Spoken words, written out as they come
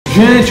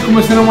Gente,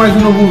 começando mais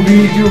um novo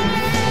vídeo,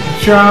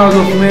 Charles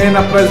of Man,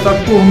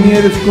 apresentado por mim,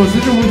 Elias.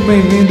 Seja muito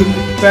bem-vindo.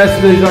 Peço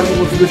desde já que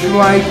você deixe o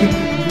like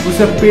e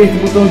você aperte o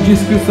botão de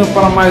inscrição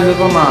para mais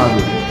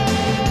Detonado.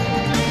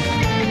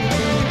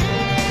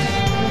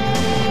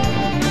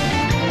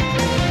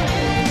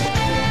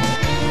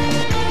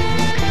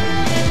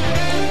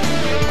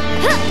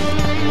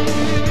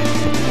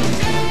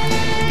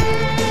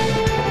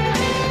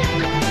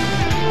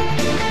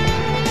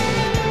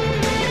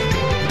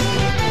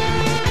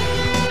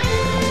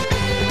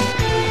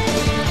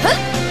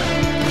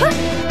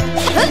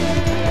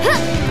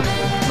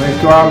 Como é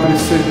que eu abro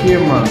isso aqui,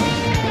 mano?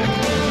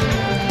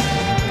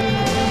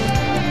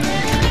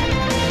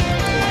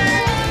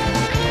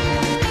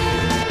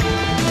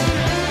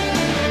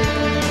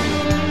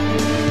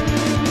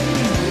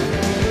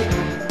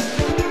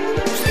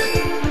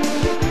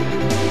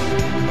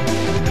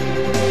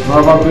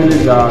 Nova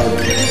habilidade.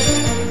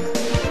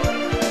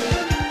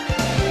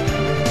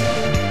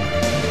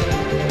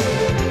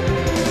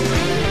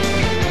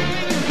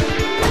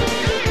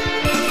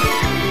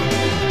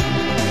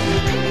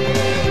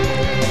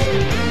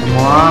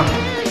 Vamos lá.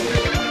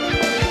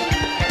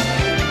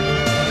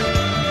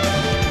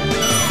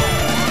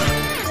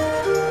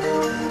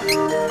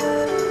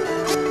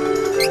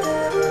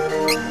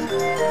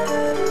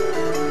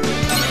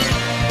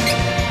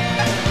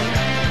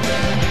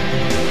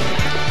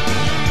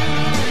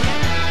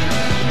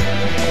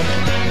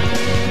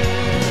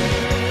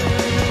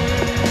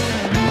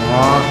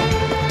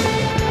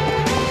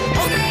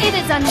 It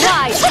is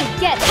unwise to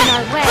get in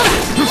our way.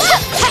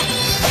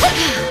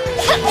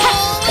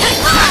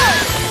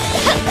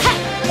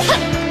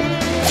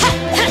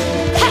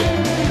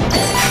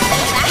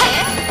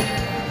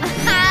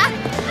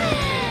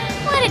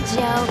 What a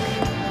joke.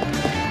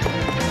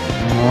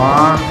 Vamos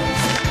lá.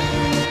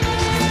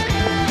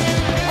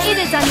 It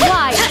is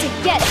unwise to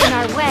get in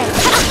our way.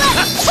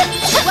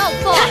 Well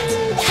fought.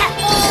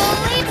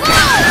 Holy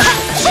blood!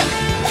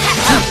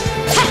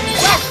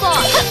 Well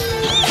fought.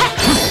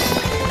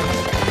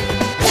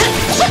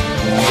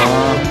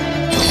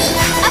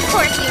 Of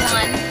course you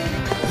won.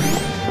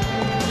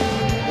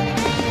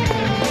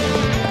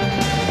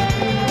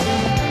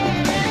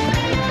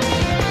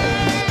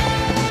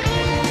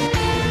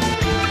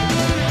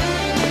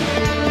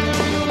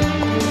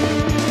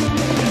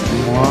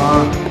 Vamos lá.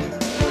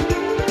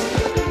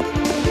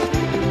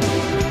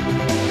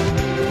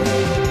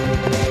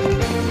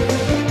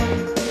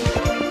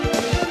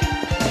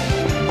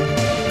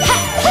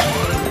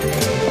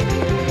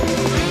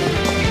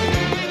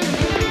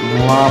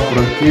 Vamos lá, por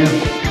aqui.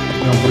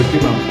 Não, por aqui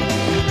não.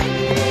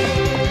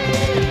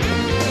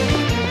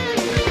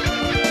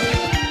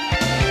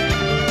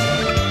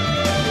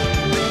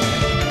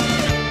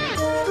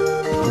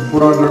 Vamos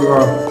por onde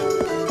agora?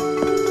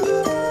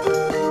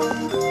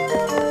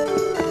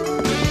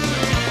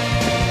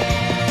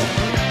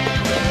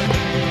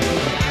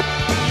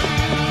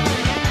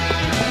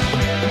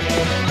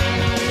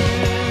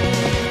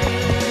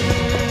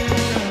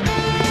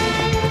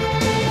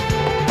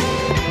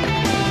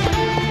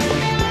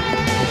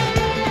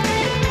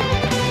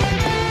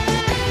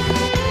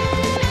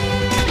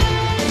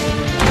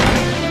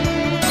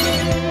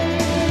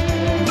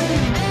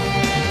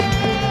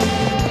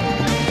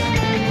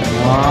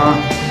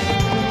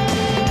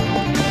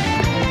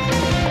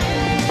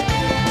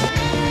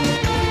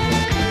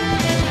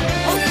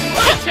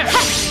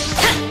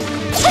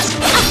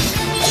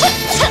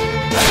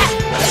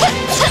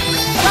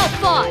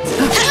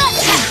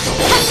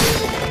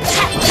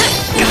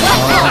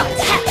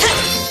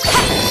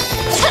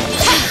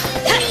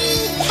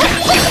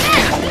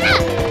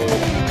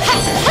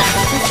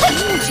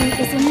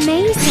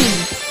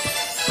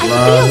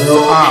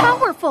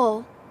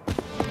 Powerful.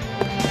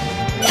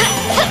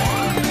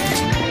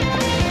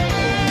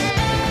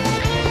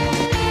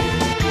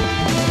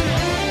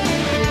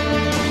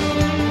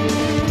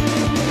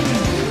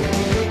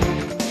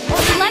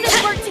 Let us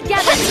work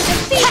together to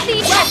defeat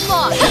these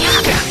outlaws.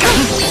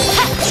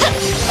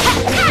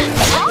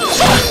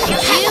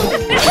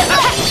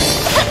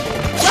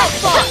 Well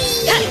fought.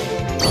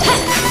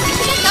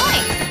 Get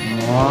going.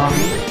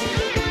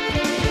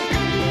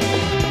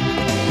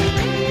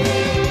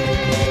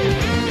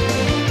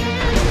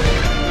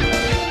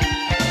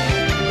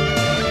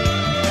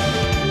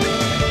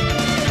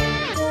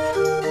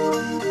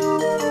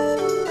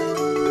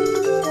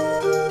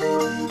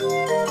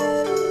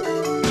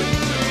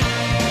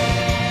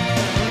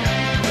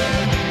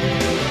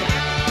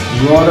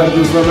 Glória a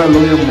Deus,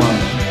 aleluia,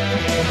 mano.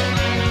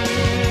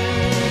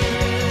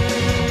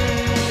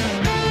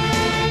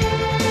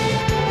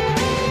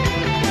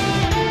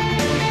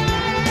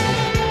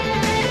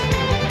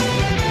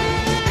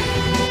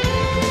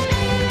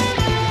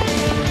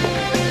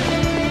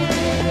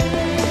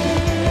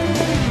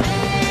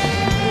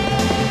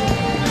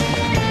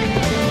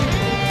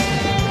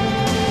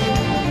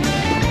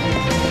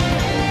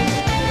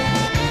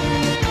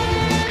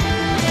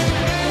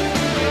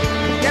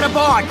 Get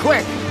aboard,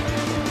 quick!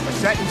 We're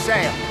setting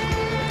sail.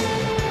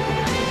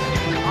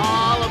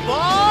 All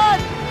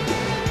aboard!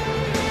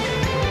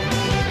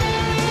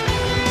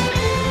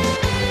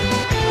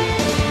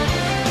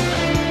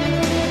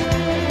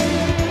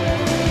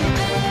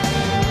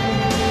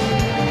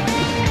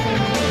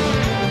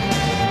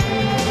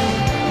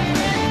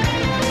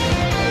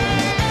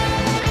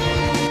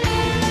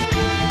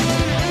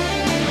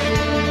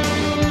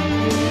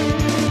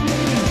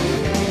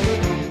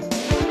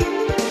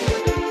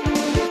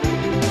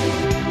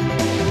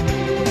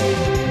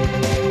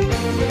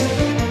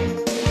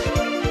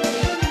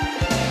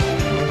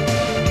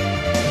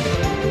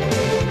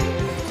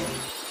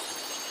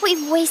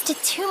 We've wasted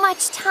too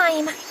much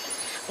time.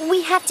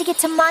 We have to get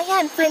to Maya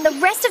and find the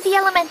rest of the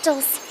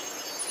elementals.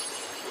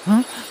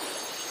 Huh?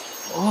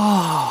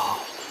 Whoa.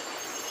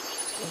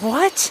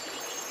 What?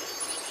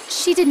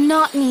 She did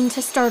not mean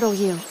to startle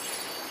you.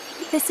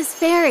 This is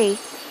Fairy,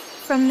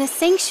 from the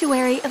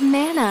Sanctuary of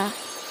Mana.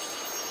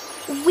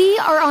 We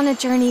are on a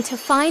journey to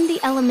find the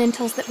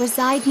elementals that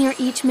reside near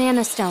each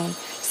Mana Stone,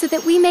 so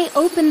that we may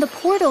open the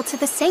portal to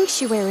the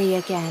Sanctuary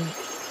again.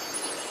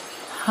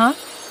 Huh?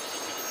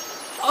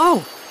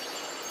 Oh!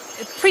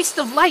 Priest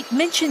of Light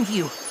mentioned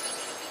you.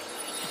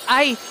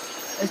 I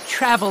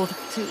traveled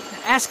to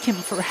ask him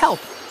for help.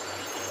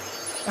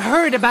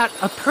 Heard about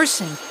a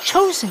person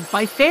chosen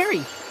by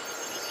Fairy.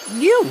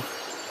 You.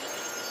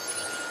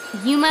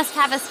 You must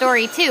have a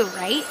story too,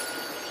 right?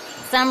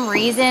 Some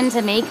reason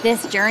to make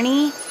this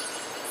journey?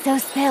 So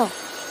spill.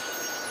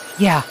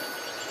 Yeah.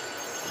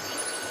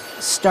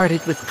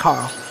 Started with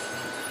Carl.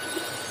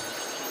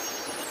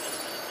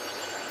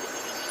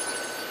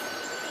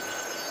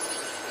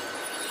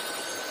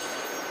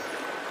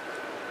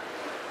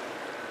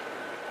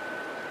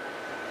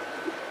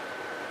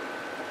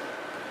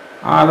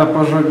 Ah, dá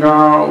pra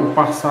jogar o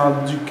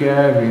passado de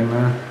Kevin,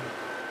 né?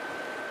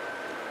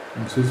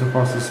 Não sei se eu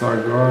faço isso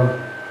agora.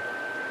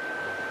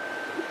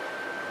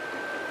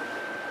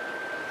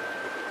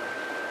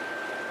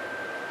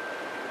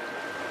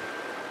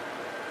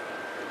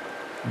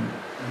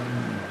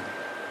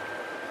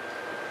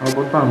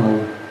 Vou botar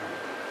novo.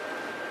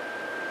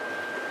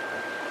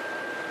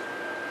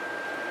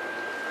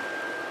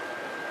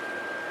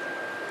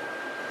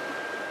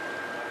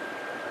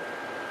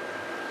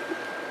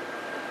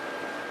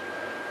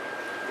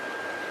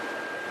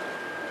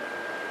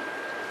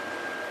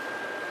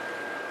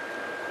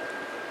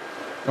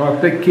 Eu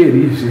até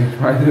queria, gente,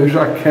 mas eu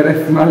já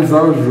quero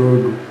finalizar o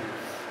jogo.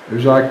 Eu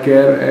já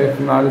quero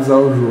finalizar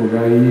o jogo.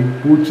 Aí,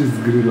 putz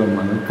grila,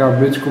 mano. Eu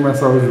acabei de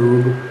começar o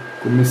jogo.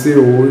 Comecei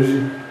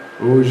hoje.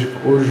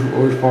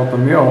 Hoje falta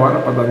meia hora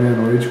para dar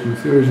meia-noite.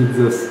 Comecei hoje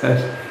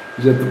 17.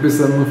 Já tô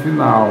pensando no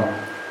final,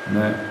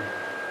 né?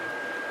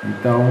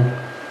 Então,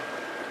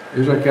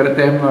 eu já quero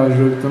terminar o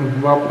jogo. Então,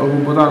 eu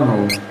vou botar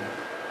novo.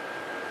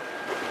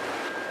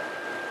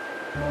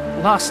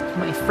 Lost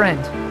my friend,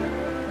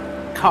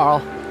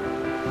 Carl.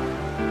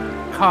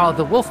 Carl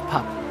the wolf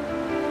pup.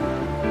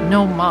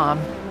 No mom.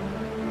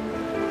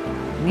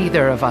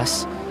 Neither of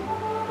us.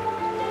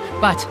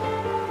 But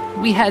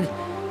we had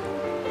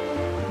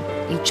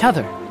each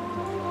other.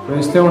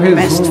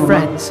 Best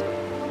friends.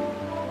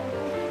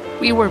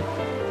 We were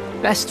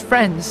best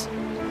friends,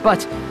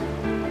 but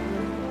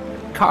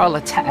Carl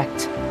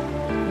attacked.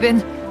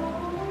 Then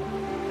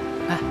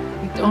I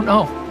don't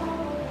know.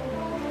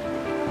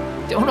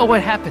 Don't know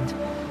what happened.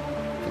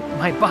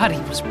 My body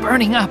was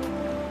burning up.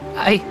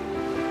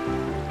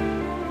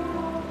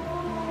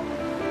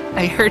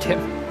 I hurt him.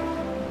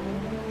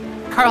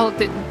 Carl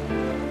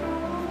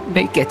didn't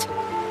make it.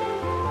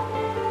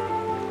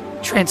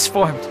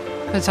 Transformed,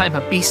 because I'm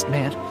a beast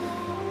man.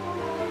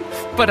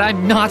 But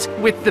I'm not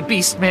with the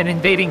beast men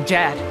invading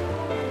Jadd.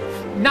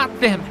 Not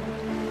them.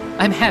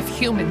 I'm half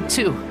human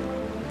too.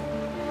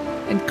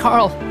 And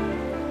Carl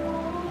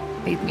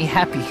made me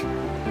happy.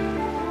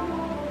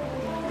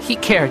 He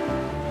cared,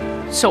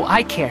 so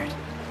I cared.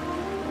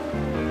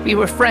 We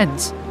were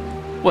friends.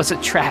 Was a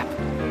trap.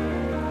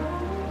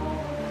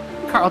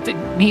 Carl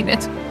didn't mean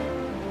it.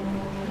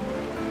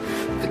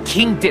 The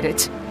king did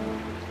it.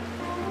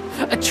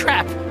 A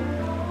trap.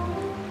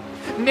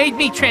 Made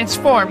me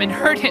transform and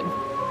hurt him.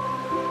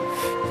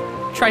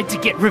 Tried to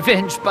get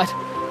revenge, but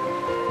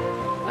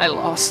I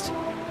lost.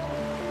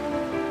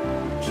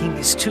 King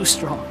is too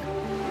strong.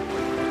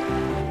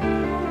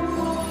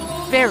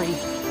 Fairy,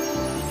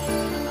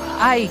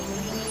 I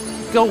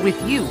go with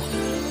you.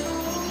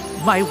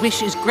 My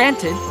wish is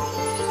granted.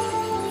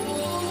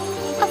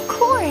 Of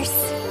course.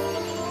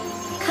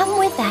 Come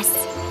with us,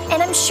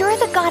 and I'm sure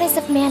the Goddess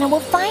of Mana will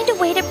find a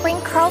way to bring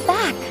Carl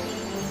back.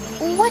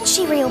 Once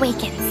she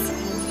reawakens.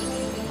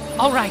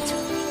 All right.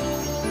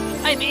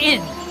 I'm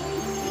in.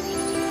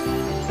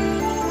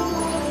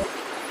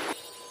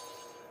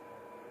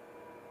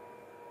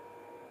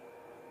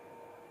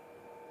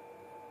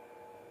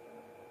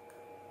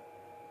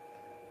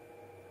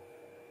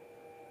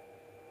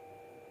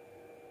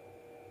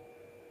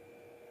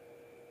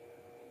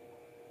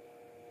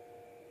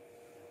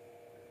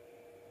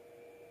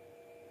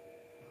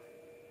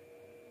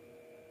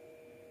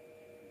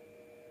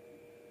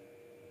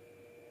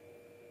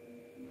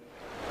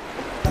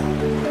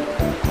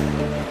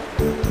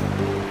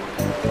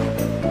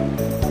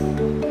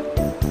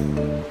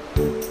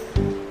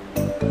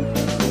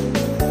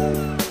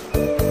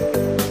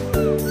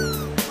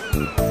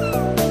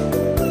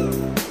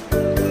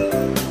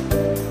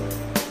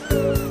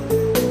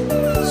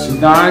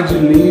 Cidade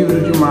livre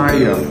de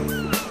Maya.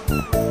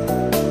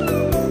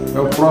 É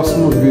o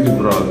próximo vídeo,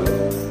 brother.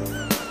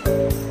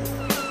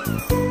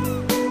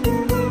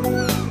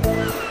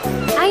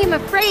 I am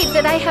afraid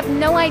that I have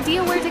no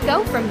idea where to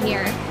go from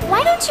here.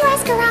 Why don't you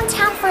ask around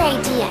town for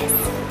ideas?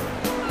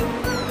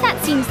 That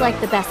seems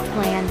like the best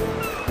plan.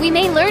 We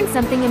may learn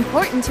something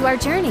important to our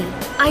journey.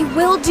 I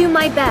will do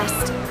my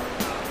best.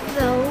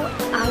 Though,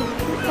 I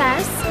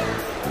confess,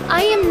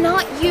 I am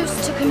not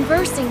used to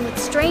conversing with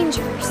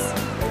strangers.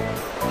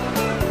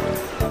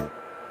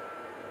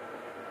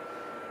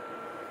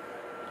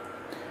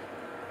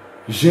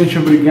 Gente,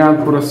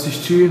 obrigado por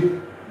assistir.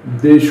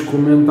 Deixe o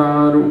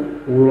comentário,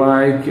 o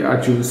like,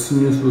 ative o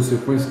sininho se você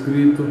for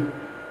inscrito.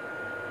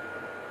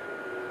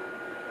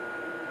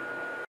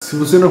 Se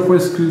você não for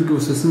inscrito, que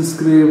você se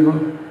inscreva.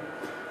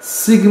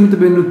 Siga-me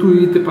também no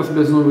Twitter para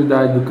saber as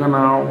novidades do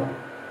canal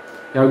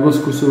e algumas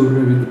coisas sobre a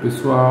minha vida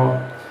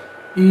pessoal.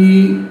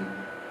 E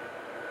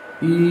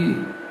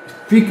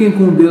fiquem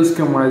com Deus, que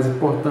é o mais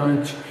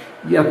importante.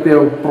 E até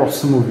o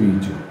próximo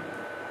vídeo.